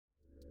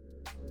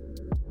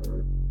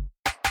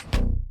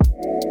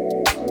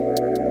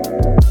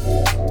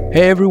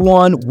Hey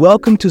everyone,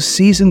 welcome to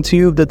Season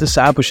 2 of the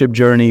Discipleship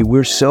Journey.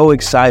 We're so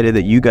excited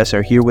that you guys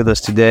are here with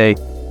us today.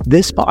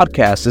 This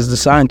podcast is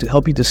designed to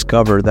help you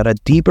discover that a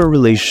deeper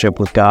relationship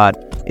with God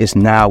is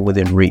now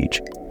within reach.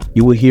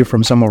 You will hear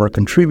from some of our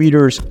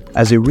contributors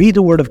as they read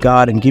the Word of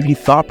God and give you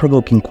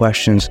thought-provoking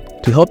questions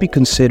to help you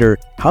consider,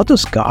 how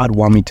does God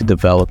want me to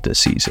develop this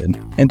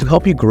season? And to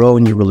help you grow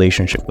in your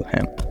relationship with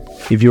Him.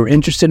 If you're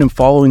interested in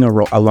following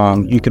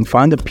along, you can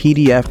find the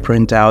PDF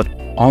printout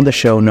on the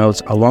show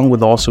notes, along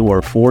with also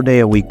our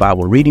 4-day-a-week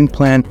Bible reading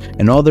plan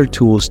and other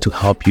tools to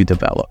help you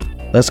develop.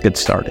 Let's get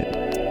started.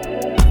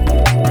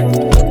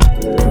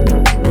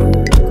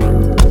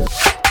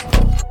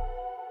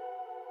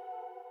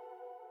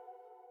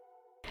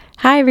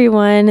 Hi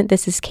everyone,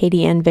 this is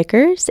Katie Ann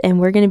Vickers, and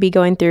we're going to be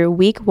going through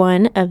week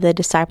 1 of the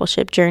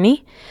Discipleship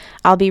Journey.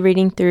 I'll be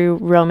reading through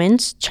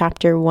Romans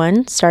chapter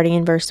 1, starting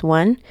in verse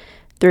 1,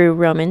 through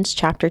Romans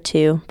chapter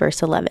 2,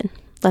 verse 11.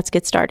 Let's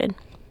get started.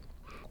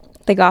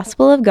 The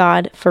Gospel of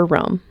God for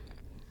Rome.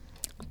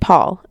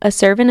 Paul, a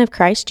servant of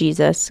Christ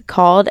Jesus,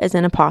 called as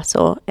an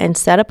apostle and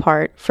set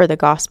apart for the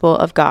gospel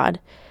of God,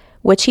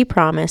 which he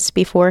promised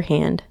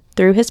beforehand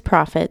through his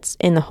prophets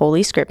in the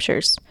Holy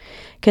Scriptures,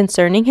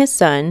 concerning his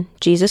Son,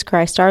 Jesus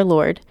Christ our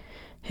Lord,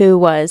 who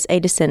was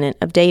a descendant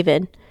of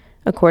David,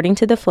 according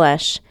to the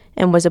flesh,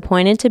 and was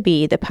appointed to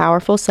be the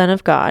powerful Son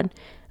of God,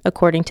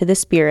 according to the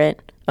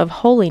Spirit of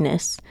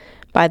holiness,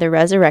 by the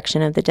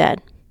resurrection of the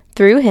dead.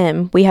 Through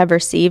him we have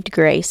received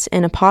grace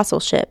and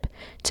apostleship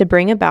to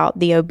bring about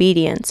the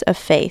obedience of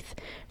faith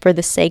for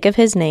the sake of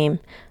his name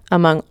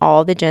among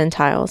all the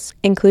Gentiles,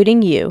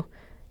 including you,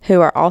 who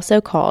are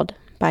also called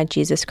by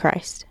Jesus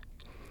Christ.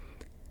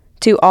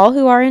 To all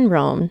who are in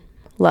Rome,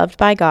 loved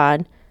by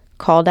God,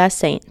 called as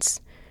saints,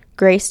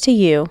 grace to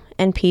you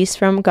and peace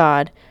from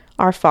God,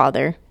 our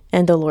Father,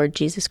 and the Lord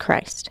Jesus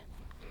Christ.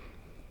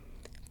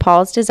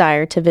 Paul's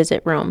desire to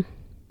visit Rome.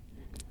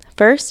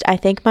 First, I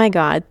thank my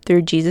God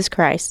through Jesus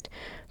Christ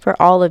for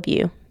all of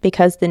you,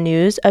 because the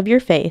news of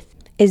your faith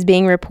is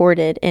being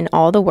reported in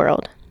all the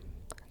world.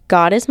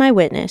 God is my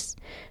witness,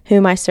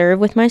 whom I serve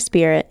with my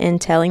spirit in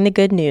telling the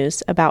good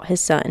news about his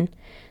Son,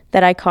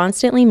 that I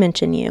constantly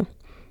mention you,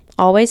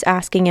 always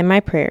asking in my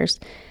prayers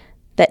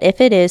that if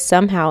it is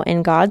somehow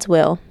in God's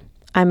will,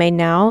 I may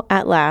now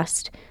at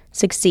last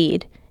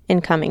succeed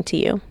in coming to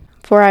you.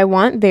 For I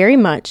want very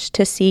much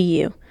to see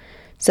you,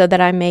 so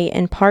that I may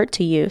impart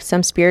to you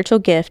some spiritual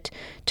gift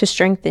to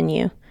strengthen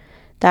you,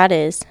 that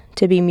is,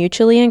 to be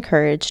mutually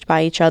encouraged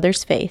by each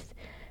other's faith,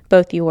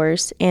 both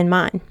yours and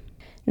mine.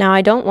 Now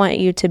I don't want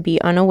you to be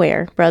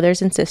unaware,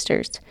 brothers and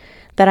sisters,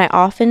 that I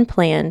often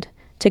planned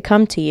to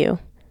come to you,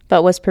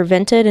 but was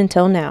prevented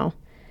until now,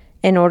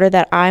 in order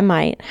that I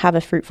might have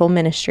a fruitful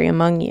ministry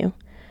among you,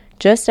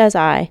 just as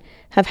I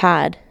have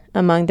had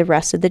among the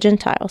rest of the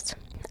Gentiles.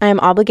 I am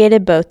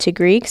obligated both to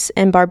Greeks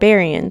and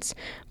barbarians,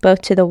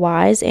 both to the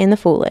wise and the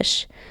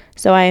foolish.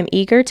 So I am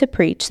eager to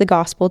preach the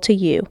gospel to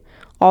you,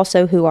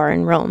 also who are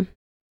in Rome.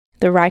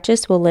 The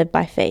righteous will live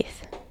by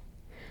faith.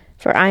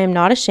 For I am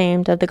not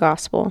ashamed of the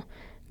gospel,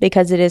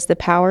 because it is the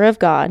power of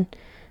God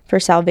for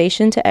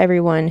salvation to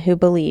everyone who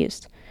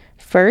believes,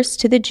 first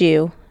to the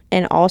Jew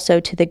and also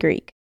to the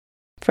Greek.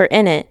 For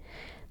in it,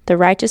 the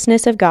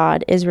righteousness of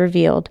God is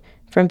revealed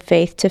from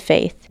faith to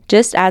faith,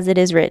 just as it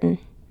is written,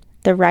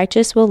 the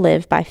righteous will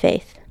live by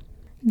faith.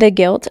 The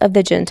guilt of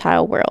the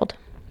Gentile world.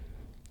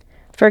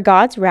 For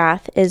God's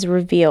wrath is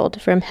revealed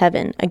from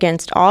heaven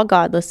against all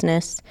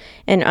godlessness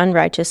and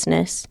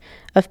unrighteousness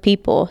of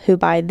people who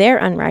by their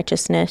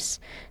unrighteousness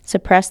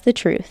suppress the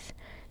truth,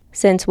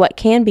 since what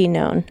can be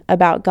known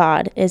about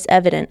God is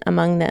evident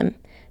among them,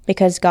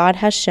 because God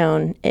has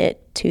shown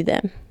it to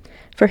them.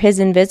 For his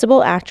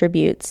invisible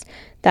attributes,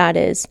 that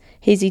is,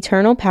 his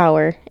eternal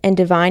power and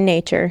divine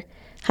nature,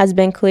 has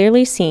been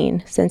clearly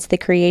seen since the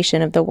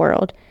creation of the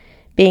world,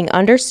 being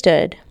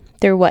understood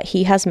through what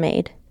he has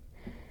made.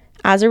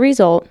 As a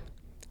result,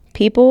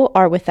 people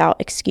are without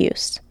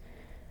excuse.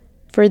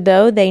 For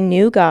though they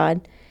knew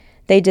God,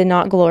 they did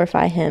not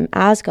glorify him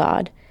as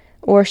God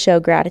or show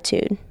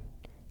gratitude.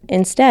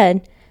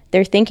 Instead,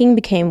 their thinking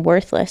became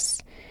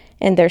worthless,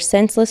 and their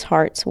senseless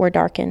hearts were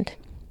darkened.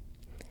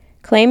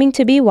 Claiming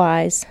to be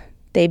wise,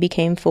 they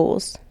became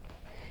fools,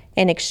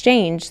 and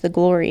exchanged the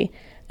glory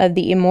of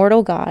the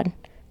immortal God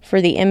for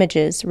the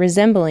images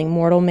resembling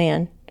mortal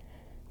man,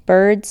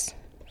 birds,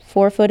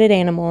 four-footed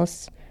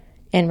animals,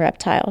 and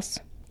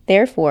reptiles.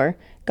 Therefore,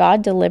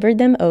 God delivered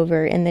them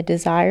over in the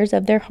desires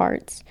of their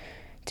hearts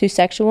to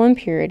sexual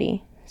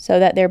impurity, so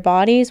that their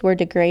bodies were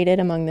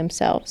degraded among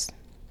themselves.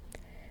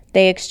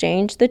 They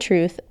exchanged the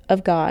truth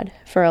of God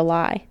for a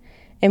lie,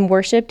 and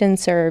worshipped and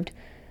served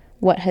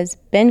what has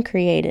been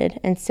created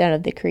instead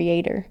of the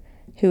Creator,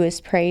 who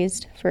is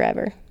praised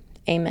forever.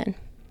 Amen.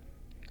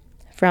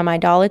 From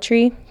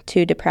idolatry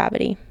to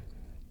depravity.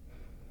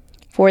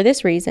 For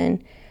this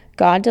reason,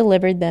 God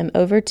delivered them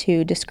over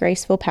to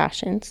disgraceful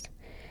passions.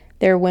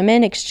 Their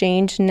women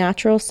exchanged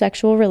natural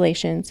sexual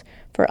relations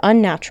for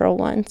unnatural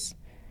ones.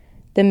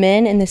 The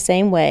men, in the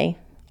same way,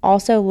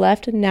 also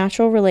left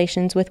natural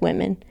relations with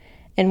women,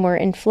 and were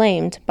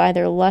inflamed by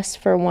their lust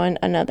for one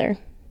another.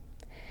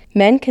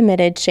 Men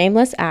committed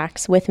shameless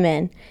acts with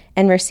men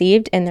and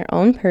received in their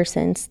own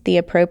persons the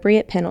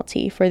appropriate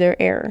penalty for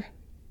their error.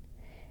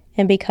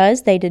 And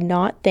because they did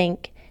not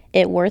think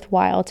it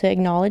worthwhile to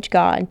acknowledge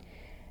God,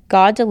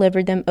 God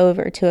delivered them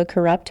over to a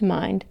corrupt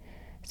mind,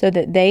 so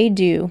that they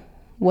do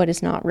what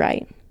is not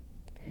right.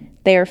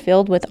 They are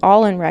filled with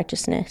all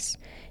unrighteousness,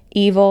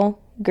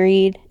 evil,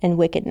 greed, and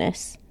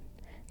wickedness.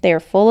 They are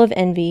full of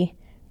envy,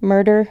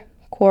 murder,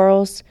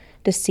 quarrels,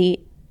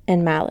 deceit,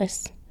 and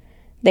malice.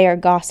 They are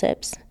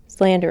gossips,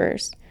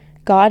 slanderers,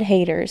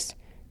 God-haters,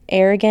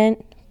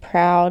 arrogant,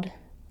 proud,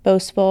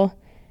 boastful,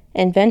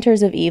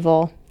 inventors of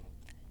evil,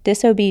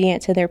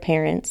 disobedient to their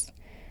parents,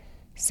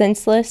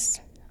 senseless,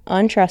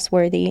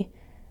 untrustworthy,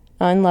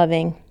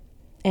 unloving,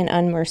 and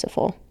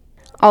unmerciful.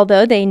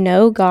 Although they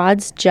know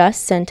God's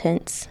just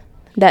sentence,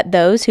 that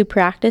those who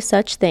practice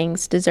such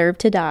things deserve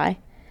to die,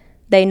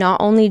 they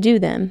not only do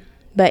them,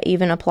 but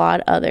even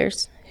applaud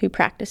others who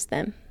practice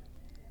them.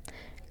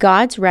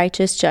 God's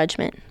righteous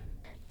judgment.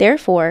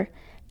 Therefore,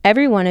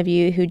 every one of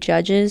you who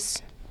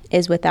judges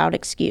is without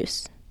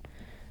excuse.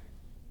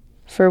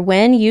 For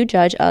when you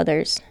judge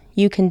others,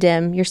 you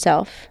condemn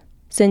yourself,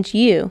 since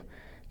you,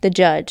 the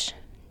judge,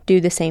 do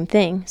the same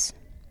things.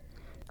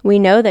 We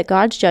know that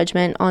God's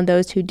judgment on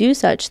those who do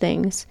such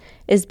things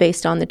is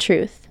based on the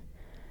truth.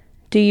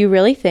 Do you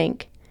really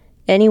think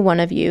any one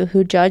of you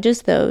who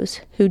judges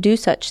those who do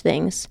such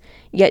things,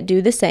 yet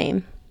do the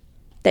same,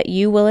 that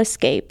you will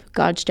escape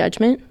God's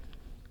judgment?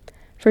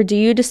 For do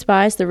you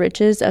despise the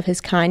riches of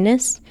his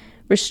kindness,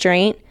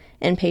 restraint,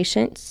 and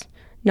patience,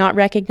 not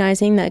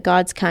recognizing that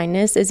God's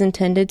kindness is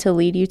intended to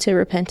lead you to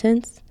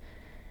repentance?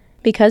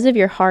 Because of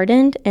your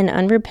hardened and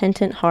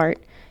unrepentant heart,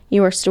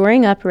 you are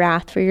storing up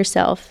wrath for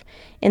yourself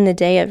in the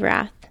day of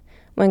wrath,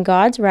 when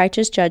God's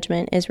righteous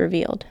judgment is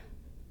revealed.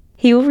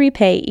 He will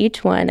repay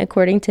each one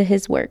according to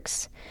his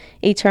works,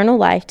 eternal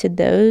life to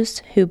those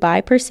who by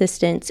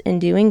persistence in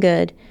doing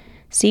good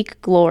seek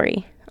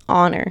glory,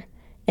 honor,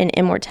 and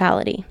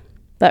immortality,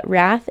 but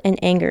wrath and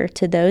anger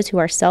to those who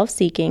are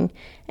self-seeking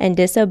and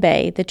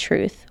disobey the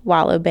truth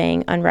while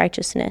obeying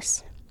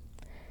unrighteousness.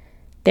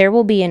 There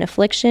will be an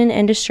affliction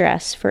and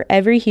distress for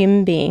every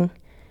human being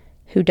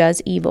who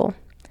does evil,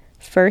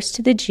 first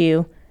to the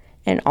Jew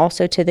and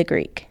also to the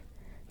Greek,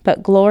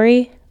 but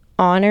glory,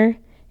 honor,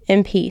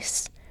 and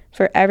peace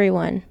for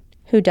everyone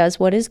who does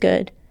what is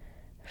good,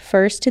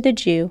 first to the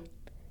Jew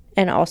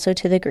and also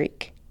to the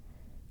Greek,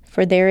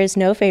 for there is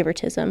no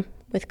favoritism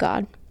with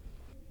God.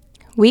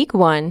 Week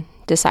 1,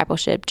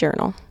 Discipleship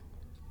Journal.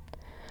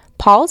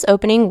 Paul's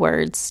opening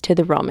words to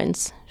the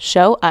Romans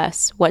show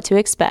us what to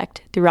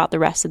expect throughout the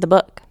rest of the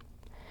book.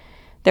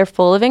 They're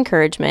full of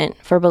encouragement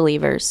for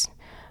believers,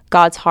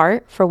 God's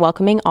heart for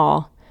welcoming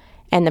all,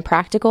 and the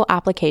practical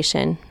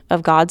application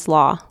of God's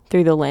law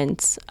through the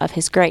lens of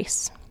his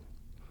grace.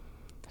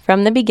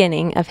 From the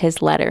beginning of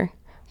his letter,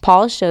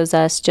 Paul shows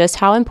us just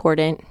how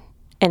important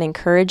an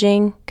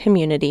encouraging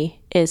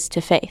community is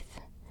to faith.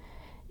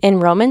 In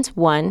Romans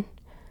 1,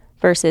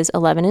 verses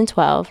 11 and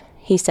 12,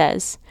 he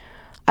says,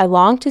 I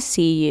long to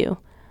see you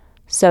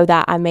so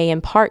that I may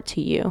impart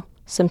to you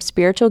some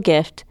spiritual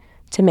gift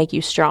to make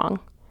you strong.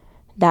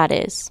 That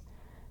is,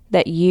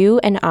 that you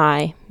and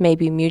I may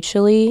be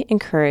mutually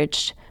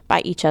encouraged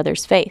by each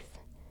other's faith.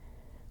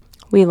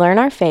 We learn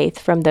our faith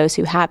from those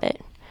who have it.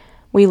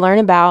 We learn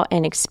about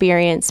and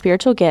experience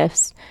spiritual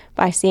gifts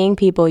by seeing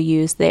people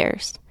use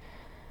theirs.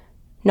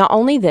 Not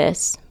only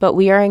this, but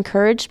we are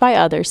encouraged by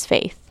others'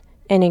 faith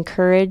and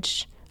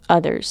encourage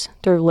others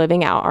through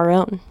living out our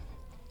own.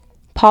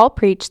 Paul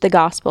preached the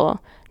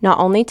gospel not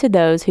only to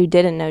those who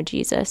didn't know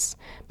Jesus,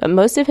 but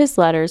most of his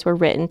letters were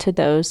written to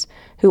those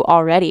who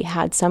already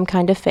had some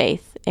kind of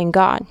faith in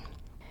God.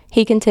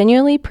 He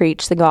continually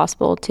preached the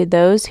gospel to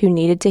those who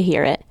needed to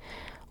hear it,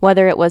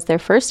 whether it was their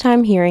first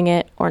time hearing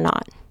it or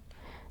not.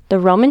 The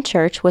Roman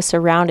church was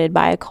surrounded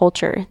by a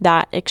culture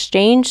that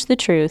exchanged the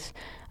truth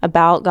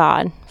about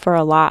God for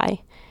a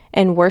lie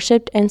and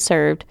worshipped and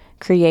served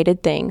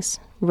created things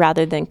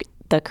rather than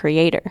the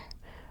Creator.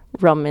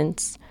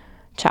 Romans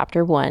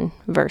chapter 1,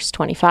 verse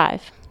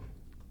 25.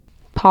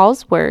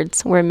 Paul's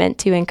words were meant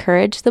to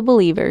encourage the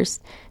believers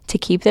to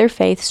keep their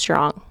faith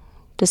strong,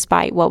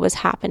 despite what was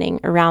happening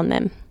around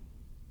them.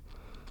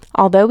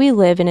 Although we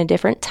live in a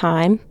different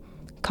time,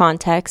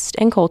 context,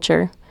 and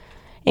culture,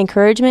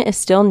 encouragement is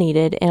still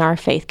needed in our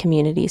faith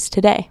communities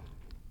today.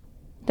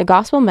 The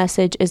gospel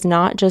message is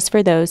not just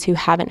for those who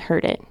haven't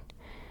heard it.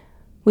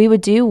 We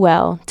would do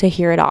well to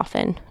hear it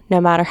often,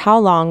 no matter how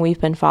long we've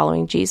been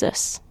following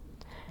Jesus.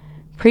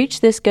 Preach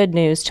this good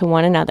news to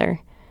one another,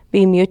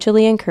 be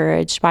mutually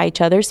encouraged by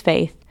each other's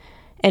faith,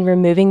 and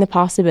removing the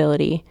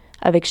possibility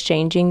of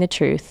exchanging the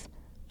truth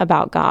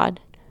about God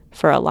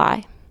for a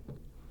lie.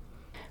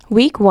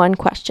 Week 1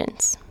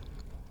 questions.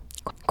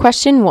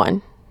 Question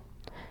 1.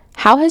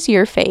 How has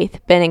your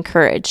faith been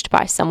encouraged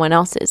by someone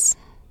else's?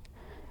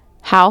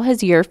 How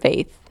has your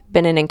faith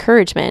been an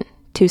encouragement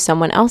to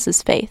someone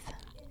else's faith?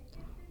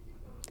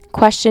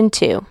 Question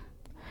 2.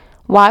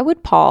 Why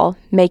would Paul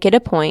make it a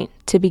point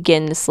to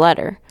begin this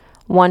letter,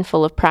 one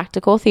full of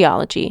practical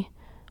theology,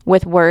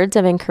 with words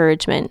of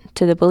encouragement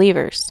to the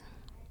believers.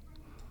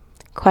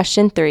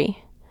 Question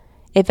 3.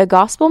 If a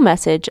gospel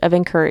message of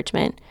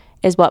encouragement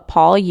is what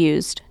Paul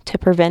used to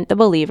prevent the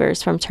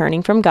believers from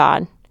turning from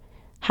God,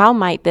 how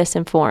might this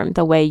inform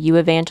the way you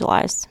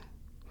evangelize?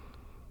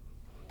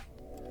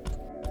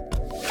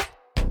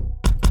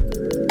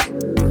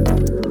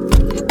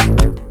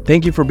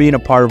 Thank you for being a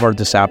part of our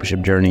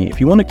discipleship journey. If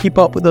you want to keep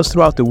up with us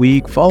throughout the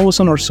week, follow us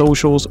on our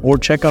socials or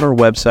check out our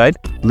website.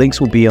 Links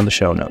will be on the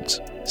show notes.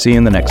 See you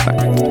in the next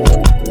time.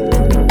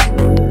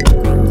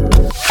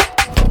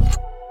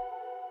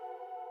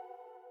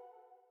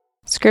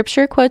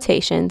 Scripture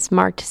quotations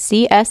marked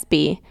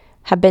CSB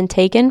have been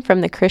taken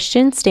from the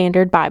Christian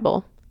Standard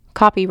Bible,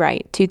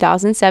 copyright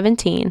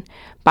 2017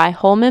 by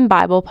Holman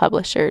Bible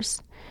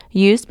Publishers,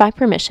 used by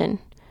permission.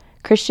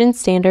 Christian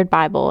Standard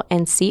Bible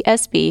and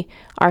CSB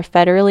are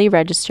federally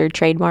registered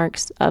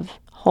trademarks of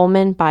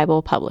Holman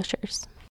Bible Publishers.